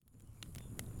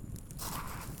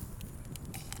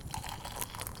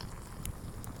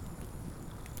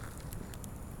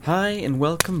Hi, and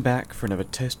welcome back for another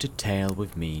Toasted Tale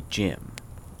with me, Jim.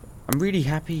 I'm really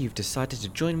happy you've decided to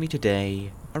join me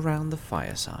today around the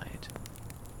fireside.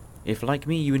 If, like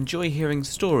me, you enjoy hearing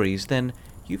stories, then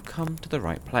you've come to the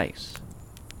right place.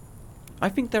 I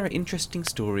think there are interesting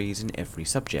stories in every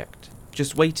subject,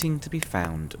 just waiting to be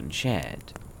found and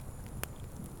shared.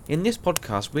 In this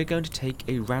podcast, we're going to take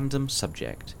a random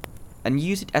subject and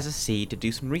use it as a seed to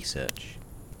do some research.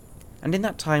 And in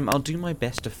that time, I'll do my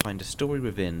best to find a story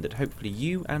within that hopefully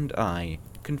you and I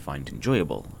can find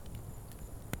enjoyable.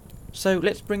 So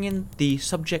let's bring in the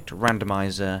subject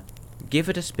randomizer, give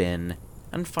it a spin,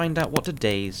 and find out what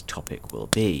today's topic will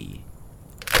be.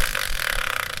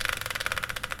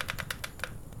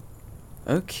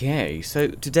 Okay, so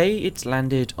today it's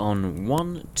landed on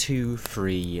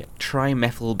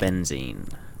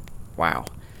 1,2,3-trimethylbenzene. Wow.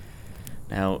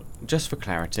 Now, just for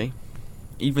clarity,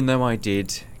 even though I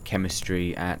did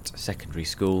chemistry at secondary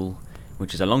school,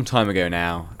 which is a long time ago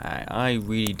now, I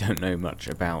really don't know much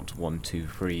about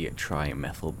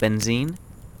 1,2,3-trimethylbenzene.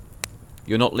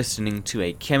 You're not listening to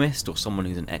a chemist or someone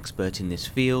who's an expert in this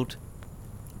field.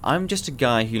 I'm just a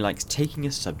guy who likes taking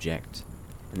a subject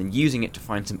and then using it to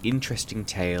find some interesting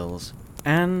tales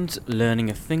and learning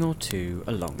a thing or two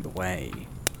along the way.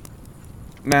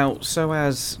 Now, so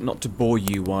as not to bore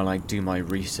you while I do my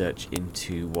research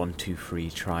into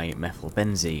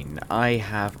 1,2,3-trimethylbenzene, I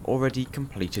have already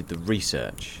completed the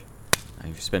research.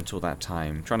 I've spent all that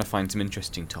time trying to find some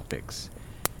interesting topics,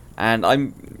 and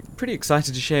I'm pretty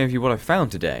excited to share with you what I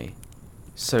found today.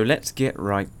 So let's get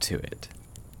right to it.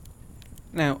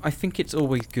 Now, I think it's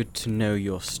always good to know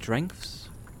your strengths,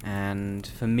 and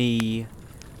for me,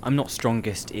 I'm not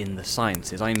strongest in the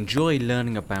sciences. I enjoy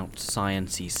learning about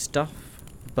sciencey stuff,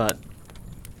 but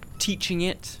teaching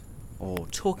it or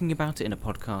talking about it in a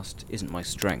podcast isn't my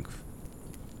strength.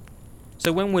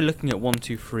 So when we're looking at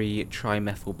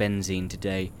 1,2,3-trimethylbenzene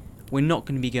today, we're not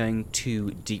going to be going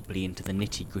too deeply into the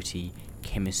nitty-gritty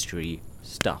chemistry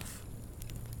stuff.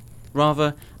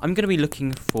 Rather, I'm going to be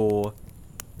looking for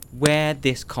where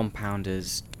this compound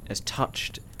has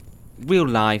touched real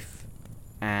life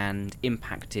and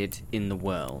impacted in the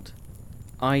world.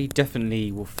 I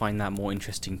definitely will find that more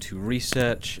interesting to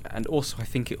research, and also I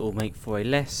think it will make for a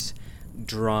less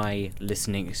dry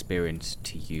listening experience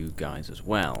to you guys as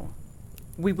well.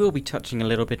 We will be touching a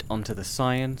little bit onto the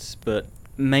science, but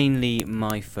mainly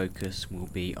my focus will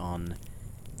be on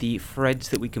the threads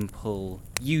that we can pull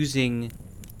using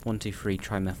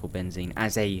 1,2,3-trimethylbenzene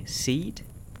as a seed,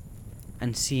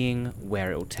 and seeing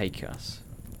where it will take us.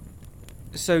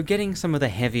 So getting some of the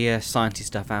heavier sciencey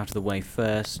stuff out of the way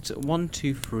first,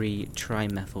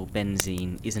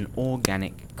 1,2,3-trimethylbenzene is an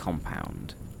organic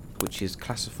compound, which is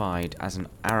classified as an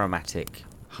aromatic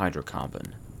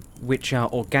hydrocarbon, which are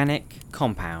organic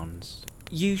compounds,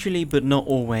 usually but not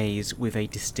always with a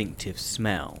distinctive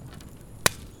smell.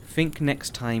 Think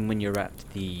next time when you're at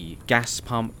the gas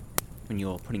pump, when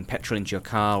you're putting petrol into your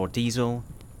car or diesel,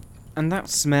 and that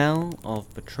smell of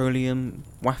petroleum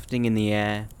wafting in the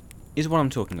air is what I'm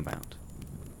talking about.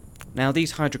 Now,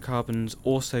 these hydrocarbons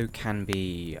also can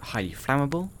be highly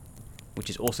flammable, which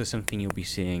is also something you'll be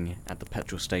seeing at the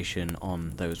petrol station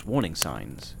on those warning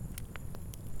signs.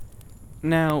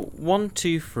 Now,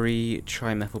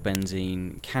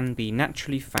 1,2,3-trimethylbenzene can be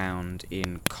naturally found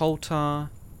in coal tar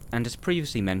and, as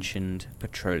previously mentioned,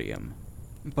 petroleum.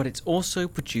 But it's also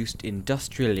produced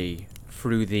industrially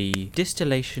through the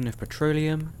distillation of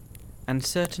petroleum and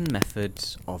certain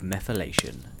methods of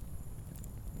methylation.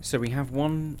 So we have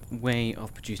one way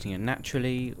of producing it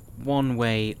naturally, one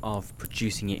way of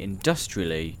producing it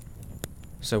industrially.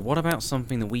 So what about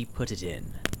something that we put it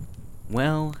in?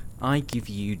 Well, I give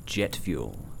you jet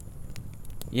fuel.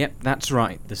 Yep, that's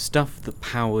right, the stuff that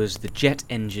powers the jet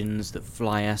engines that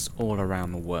fly us all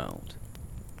around the world.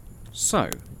 So,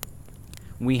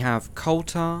 we have coal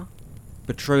tar,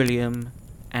 petroleum,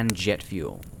 and jet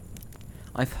fuel.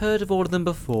 I've heard of all of them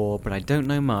before, but I don't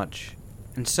know much,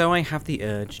 and so I have the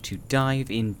urge to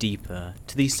dive in deeper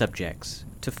to these subjects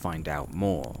to find out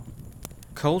more.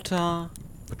 Coal tar,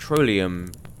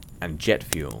 petroleum, and jet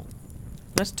fuel.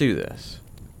 Let's do this.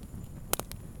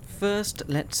 First,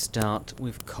 let's start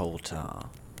with coal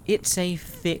tar. It's a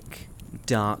thick,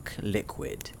 dark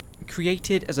liquid,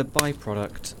 created as a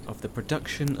byproduct of the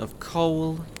production of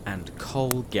coal and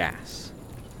coal gas.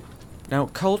 Now,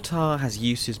 coal tar has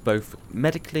uses both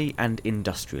medically and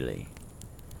industrially.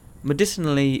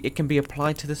 Medicinally, it can be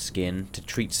applied to the skin to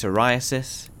treat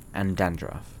psoriasis and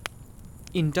dandruff.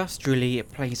 Industrially,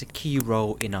 it plays a key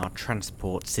role in our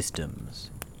transport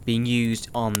systems, being used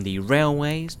on the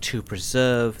railways to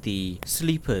preserve the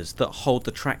sleepers that hold the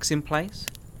tracks in place,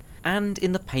 and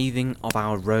in the paving of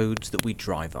our roads that we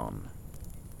drive on.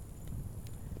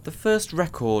 The first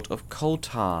record of coal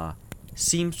tar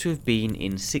seems to have been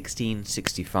in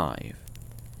 1665,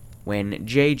 when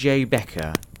J.J.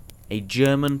 Becher, a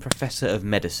German professor of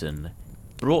medicine,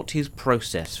 brought his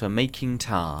process for making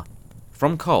tar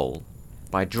from coal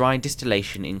by dry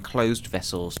distillation in closed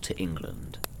vessels to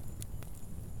England.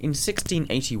 In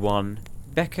 1681,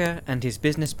 Becher and his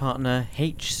business partner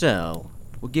H. Searle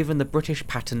were given the British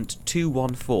patent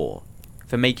 214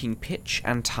 for making pitch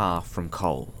and tar from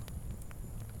coal.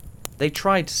 They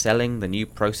tried selling the new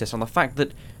process on the fact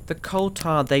that the coal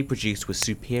tar they produced was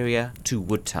superior to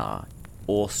wood tar,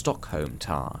 or Stockholm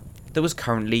tar, that was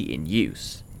currently in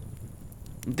use.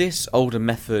 This older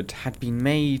method had been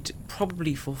made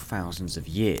probably for thousands of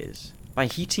years, by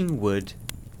heating wood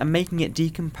and making it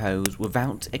decompose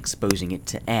without exposing it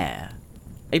to air,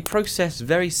 a process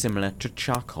very similar to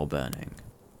charcoal burning.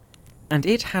 And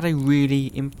it had a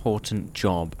really important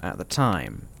job at the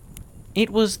time. It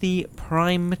was the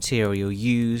prime material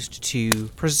used to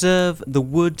preserve the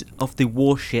wood of the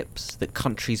warships that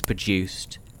countries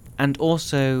produced, and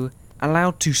also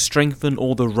allowed to strengthen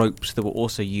all the ropes that were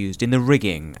also used in the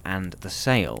rigging and the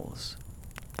sails.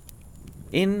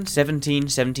 In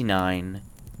 1779,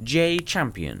 J.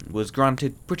 Champion was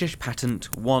granted British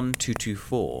Patent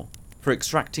 1224 for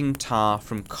extracting tar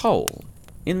from coal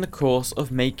in the course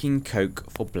of making coke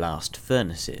for blast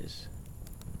furnaces.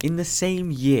 In the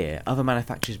same year, other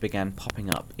manufacturers began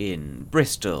popping up in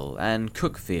Bristol and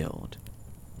Cookfield,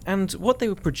 and what they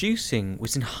were producing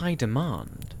was in high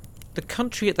demand. The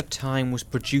country at the time was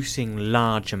producing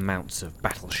large amounts of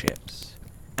battleships,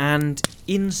 and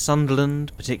in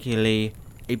Sunderland particularly,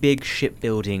 a big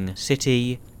shipbuilding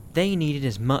city, they needed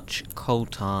as much coal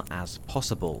tar as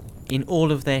possible in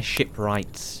all of their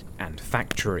shipwrights and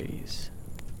factories.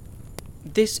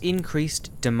 This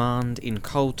increased demand in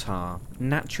coal tar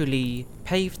naturally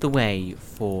paved the way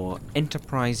for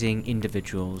enterprising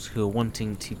individuals who are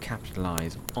wanting to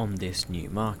capitalise on this new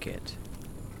market.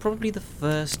 Probably the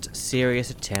first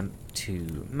serious attempt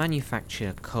to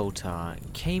manufacture coal tar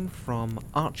came from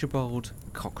Archibald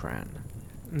Cochrane,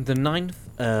 the 9th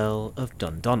Earl of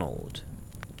Dundonald.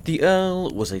 The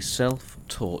Earl was a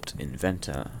self-taught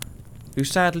inventor, who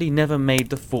sadly never made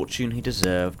the fortune he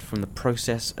deserved from the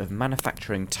process of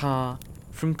manufacturing tar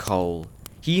from coal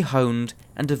he honed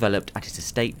and developed at his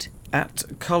estate at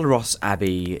Culross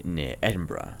Abbey near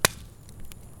Edinburgh.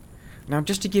 Now,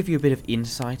 just to give you a bit of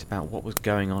insight about what was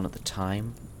going on at the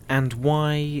time, and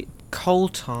why coal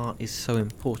tar is so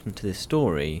important to this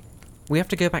story, we have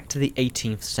to go back to the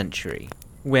 18th century,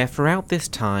 where throughout this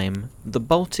time, the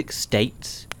Baltic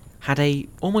states had a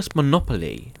almost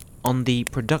monopoly on the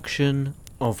production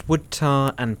of wood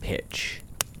tar and pitch.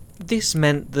 This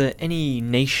meant that any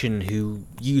nation who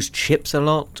used ships a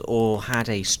lot or had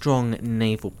a strong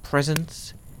naval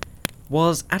presence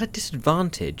was at a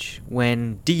disadvantage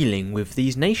when dealing with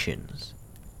these nations.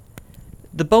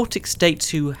 The Baltic states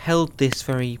who held this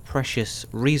very precious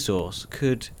resource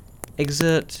could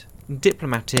exert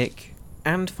diplomatic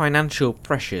and financial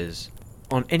pressures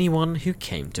on anyone who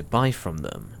came to buy from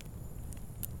them.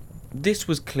 This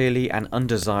was clearly an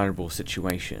undesirable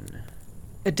situation.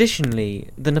 Additionally,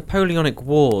 the Napoleonic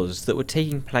Wars that were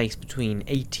taking place between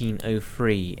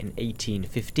 1803 and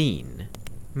 1815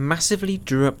 massively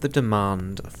drew up the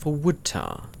demand for wood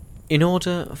tar in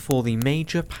order for the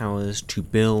major powers to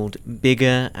build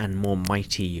bigger and more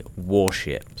mighty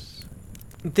warships.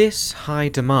 This high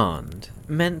demand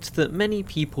meant that many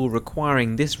people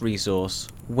requiring this resource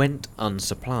went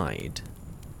unsupplied.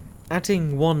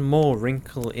 Adding one more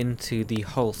wrinkle into the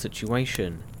whole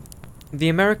situation, the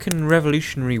American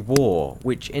Revolutionary War,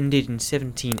 which ended in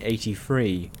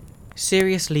 1783,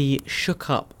 seriously shook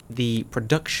up the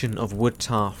production of wood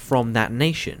tar from that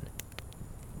nation.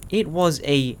 It was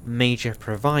a major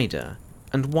provider,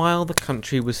 and while the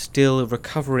country was still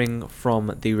recovering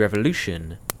from the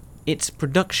revolution, its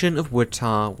production of wood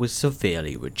tar was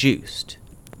severely reduced.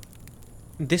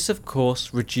 This of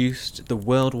course reduced the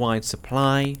worldwide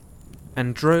supply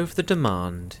and drove the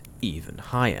demand even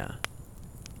higher.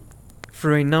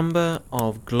 Through a number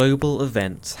of global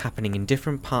events happening in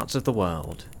different parts of the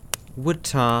world, wood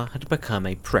tar had become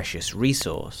a precious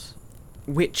resource,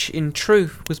 which in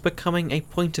truth was becoming a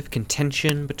point of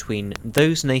contention between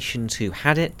those nations who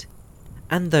had it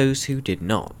and those who did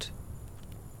not.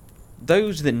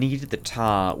 Those that needed the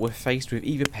tar were faced with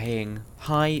either paying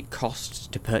high costs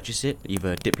to purchase it,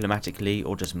 either diplomatically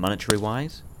or just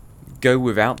monetary-wise, go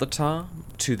without the tar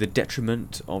to the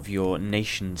detriment of your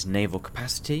nation's naval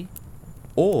capacity,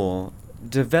 or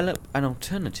develop an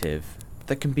alternative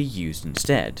that can be used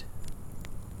instead.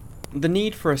 The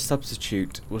need for a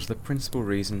substitute was the principal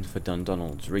reason for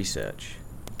Dundonald's research.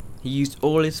 He used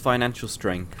all his financial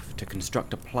strength to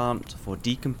construct a plant for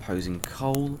decomposing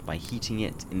coal by heating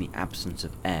it in the absence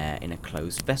of air in a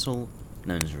closed vessel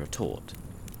known as a retort.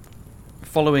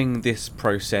 Following this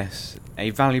process,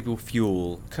 a valuable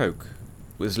fuel, coke,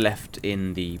 was left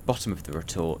in the bottom of the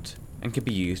retort and could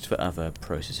be used for other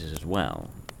processes as well.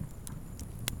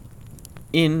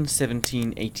 In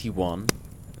 1781,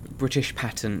 British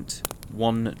patent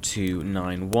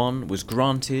 1291 was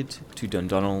granted to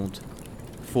Dundonald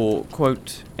for,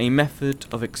 quote, a method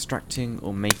of extracting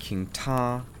or making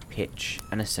tar, pitch,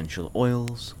 and essential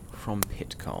oils from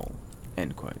pit coal,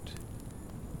 end quote.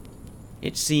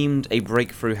 It seemed a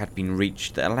breakthrough had been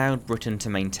reached that allowed Britain to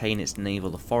maintain its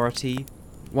naval authority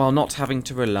while not having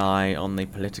to rely on the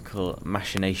political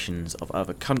machinations of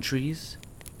other countries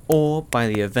or by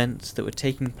the events that were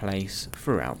taking place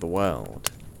throughout the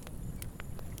world.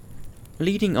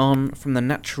 Leading on from the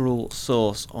natural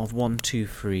source of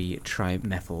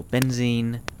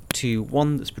 1,2,3-trimethylbenzene to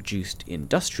one that's produced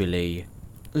industrially,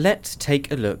 let's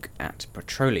take a look at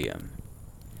petroleum.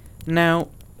 Now,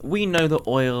 we know that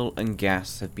oil and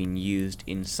gas have been used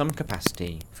in some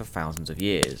capacity for thousands of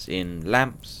years in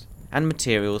lamps and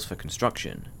materials for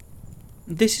construction.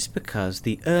 This is because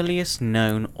the earliest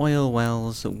known oil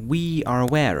wells that we are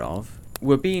aware of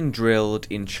were being drilled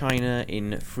in China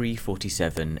in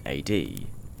 347 AD.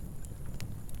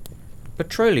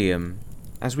 Petroleum,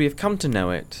 as we have come to know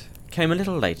it, came a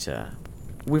little later,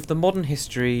 with the modern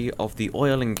history of the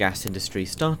oil and gas industry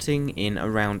starting in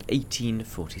around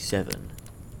 1847.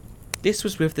 This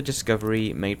was with the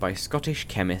discovery made by Scottish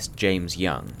chemist James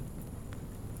Young.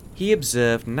 He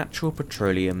observed natural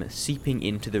petroleum seeping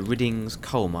into the Riddings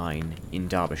coal mine in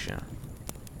Derbyshire.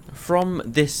 From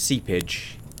this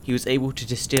seepage, he was able to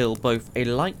distill both a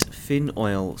light, thin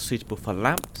oil suitable for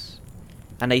lamps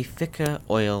and a thicker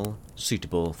oil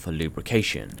suitable for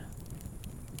lubrication.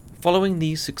 Following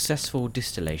these successful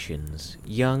distillations,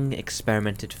 Young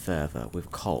experimented further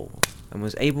with coal and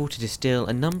was able to distill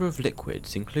a number of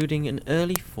liquids, including an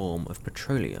early form of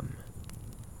petroleum.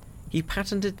 He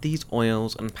patented these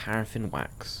oils and paraffin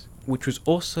wax, which was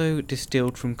also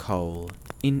distilled from coal,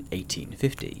 in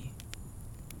 1850.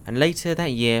 And later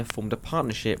that year formed a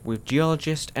partnership with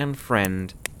geologist and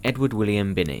friend Edward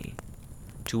William Binney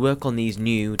to work on these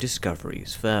new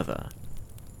discoveries further.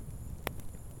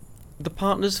 The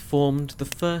partners formed the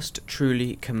first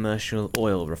truly commercial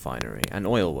oil refinery and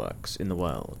oil works in the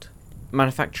world,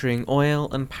 manufacturing oil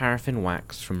and paraffin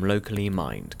wax from locally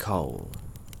mined coal.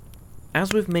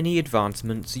 As with many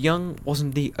advancements, Young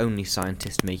wasn't the only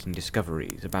scientist making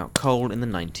discoveries about coal in the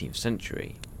 19th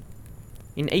century.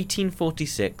 In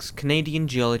 1846, Canadian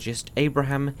geologist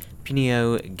Abraham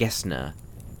Pineo Gessner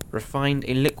refined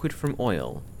a liquid from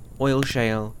oil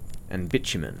shale, and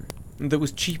bitumen that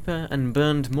was cheaper and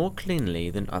burned more cleanly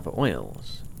than other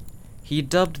oils. He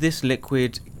dubbed this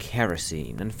liquid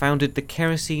kerosene and founded the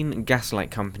Kerosene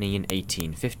Gaslight Company in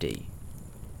 1850,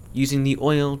 using the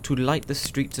oil to light the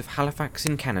streets of Halifax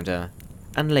in Canada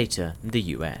and later the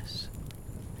US.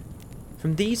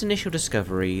 From these initial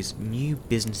discoveries, new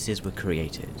businesses were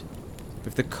created,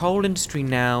 with the coal industry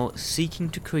now seeking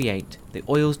to create the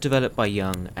oils developed by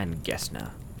Young and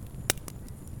Gessner.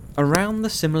 Around the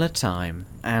similar time,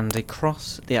 and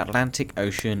across the Atlantic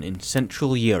Ocean in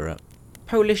Central Europe,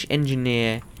 Polish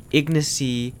engineer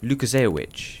Ignacy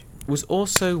Lukasiewicz was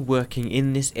also working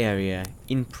in this area,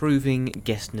 improving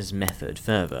Gessner's method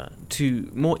further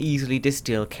to more easily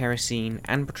distill kerosene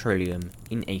and petroleum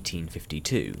in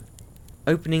 1852.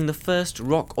 Opening the first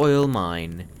rock oil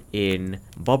mine in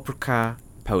Bobruka,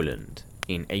 Poland,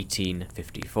 in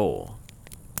 1854.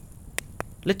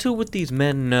 Little would these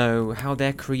men know how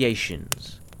their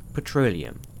creations,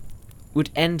 petroleum,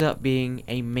 would end up being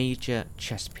a major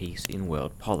chess piece in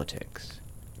world politics,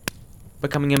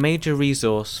 becoming a major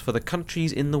resource for the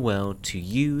countries in the world to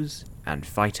use and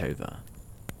fight over.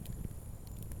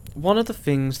 One of the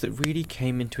things that really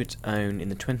came into its own in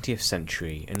the 20th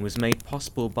century and was made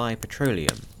possible by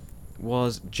petroleum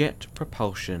was jet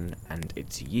propulsion and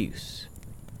its use.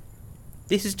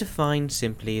 This is defined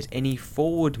simply as any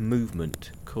forward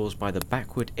movement caused by the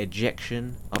backward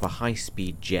ejection of a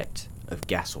high-speed jet of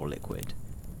gas or liquid.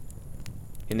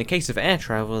 In the case of air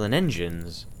travel and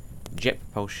engines, jet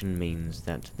propulsion means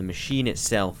that the machine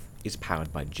itself is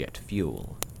powered by jet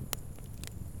fuel.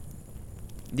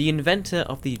 The inventor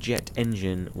of the jet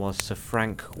engine was Sir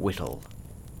Frank Whittle,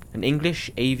 an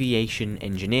English aviation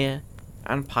engineer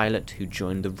and pilot who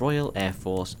joined the Royal Air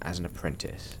Force as an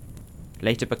apprentice,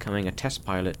 later becoming a test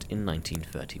pilot in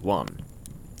 1931.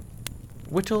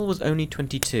 Whittle was only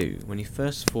 22 when he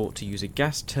first thought to use a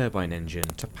gas turbine engine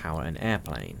to power an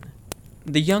airplane.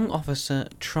 The young officer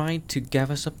tried to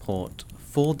gather support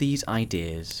for these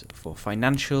ideas for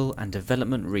financial and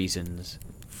development reasons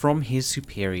from his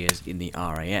superiors in the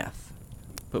RAF,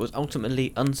 but was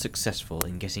ultimately unsuccessful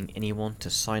in getting anyone to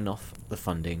sign off the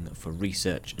funding for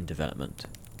research and development.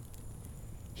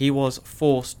 He was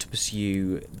forced to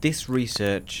pursue this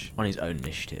research on his own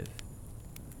initiative.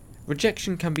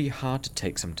 Rejection can be hard to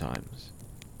take sometimes,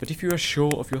 but if you are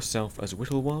sure of yourself as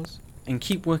Whittle was, and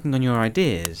keep working on your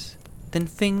ideas, then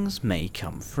things may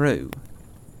come through.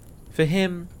 For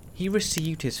him, he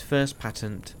received his first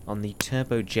patent on the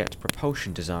turbojet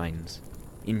propulsion designs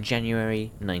in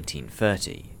January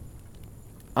 1930.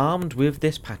 Armed with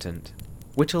this patent,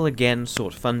 Whittle again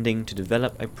sought funding to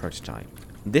develop a prototype,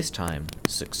 this time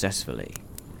successfully.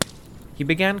 He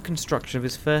began construction of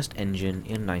his first engine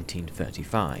in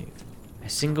 1935, a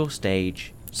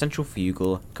single-stage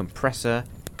centrifugal compressor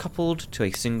coupled to a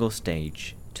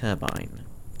single-stage turbine.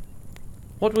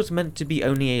 What was meant to be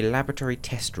only a laboratory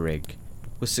test rig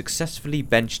was successfully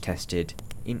bench-tested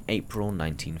in April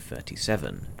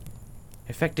 1937,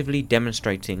 effectively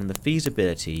demonstrating the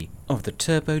feasibility of the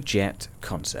turbojet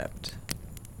concept.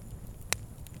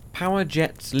 Power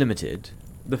Jets Limited,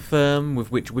 the firm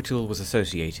with which Whittle was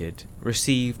associated,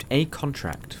 received a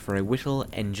contract for a Whittle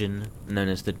engine known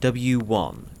as the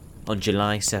W1 on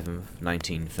July 7,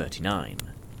 1939.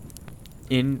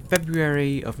 In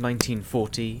February of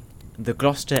 1940, the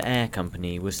Gloucester Air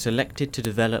Company was selected to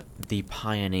develop the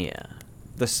Pioneer,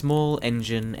 the small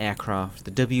engine aircraft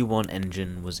the W1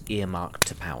 engine was earmarked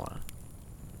to power.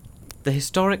 The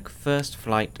historic first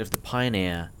flight of the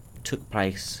Pioneer took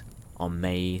place on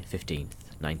May 15,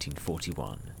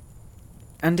 1941.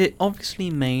 And it obviously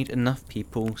made enough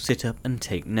people sit up and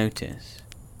take notice.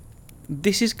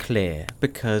 This is clear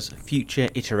because future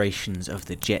iterations of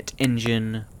the jet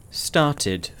engine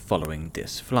started following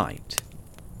this flight.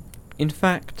 In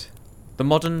fact, the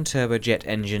modern turbojet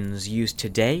engines used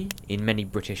today in many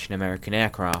British and American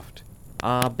aircraft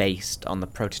are based on the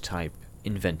prototype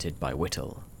invented by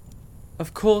Whittle.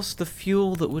 Of course, the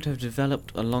fuel that would have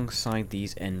developed alongside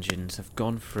these engines have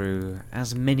gone through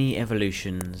as many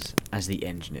evolutions as the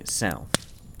engine itself,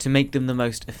 to make them the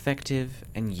most effective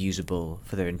and usable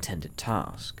for their intended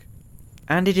task.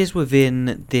 And it is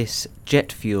within this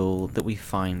jet fuel that we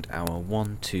find our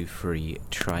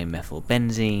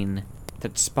 1,2,3-trimethylbenzene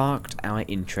that sparked our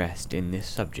interest in this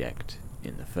subject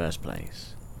in the first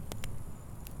place.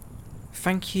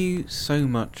 Thank you so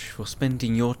much for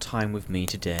spending your time with me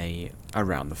today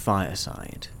around the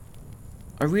fireside.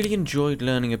 I really enjoyed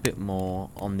learning a bit more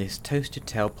on this Toasted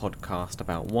Tale podcast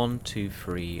about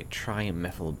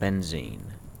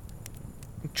 1,2,3-trimethylbenzene.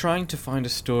 Trying to find a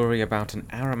story about an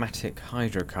aromatic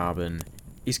hydrocarbon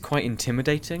is quite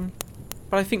intimidating,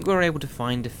 but I think we're able to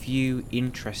find a few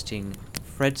interesting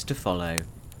threads to follow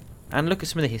and look at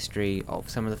some of the history of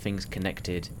some of the things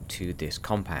connected to this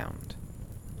compound.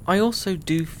 I also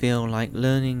do feel like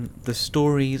learning the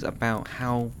stories about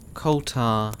how coal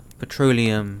tar,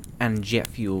 petroleum and jet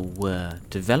fuel were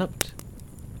developed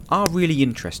are really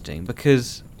interesting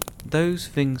because those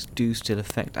things do still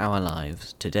affect our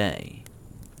lives today.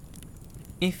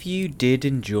 If you did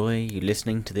enjoy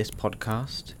listening to this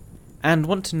podcast and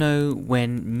want to know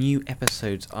when new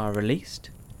episodes are released,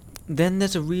 then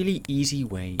there's a really easy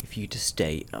way for you to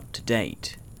stay up to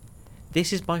date.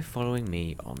 This is by following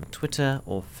me on Twitter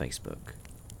or Facebook.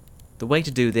 The way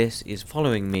to do this is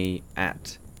following me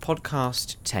at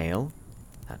Podcast Tale,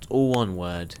 that's all one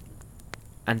word,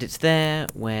 and it's there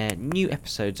where new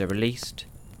episodes are released,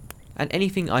 and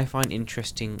anything I find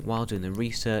interesting while doing the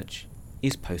research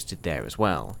is posted there as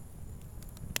well.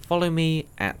 Follow me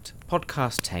at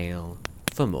Podcast Tale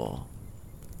for more.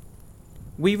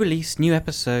 We release new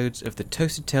episodes of the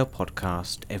Toasted Tale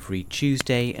podcast every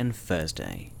Tuesday and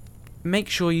Thursday. Make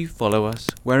sure you follow us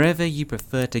wherever you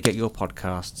prefer to get your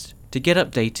podcasts to get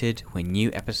updated when new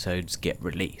episodes get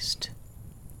released.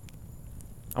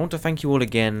 I want to thank you all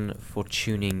again for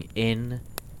tuning in.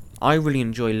 I really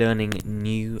enjoy learning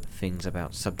new things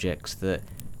about subjects that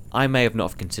I may have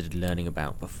not have considered learning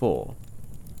about before.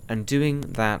 And doing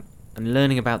that and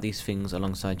learning about these things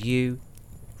alongside you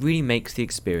really makes the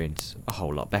experience a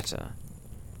whole lot better.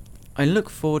 I look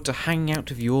forward to hanging out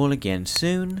with you all again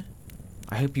soon.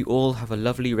 I hope you all have a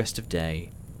lovely rest of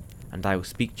day, and I will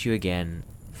speak to you again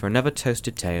for another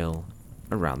Toasted Tale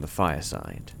around the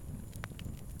fireside.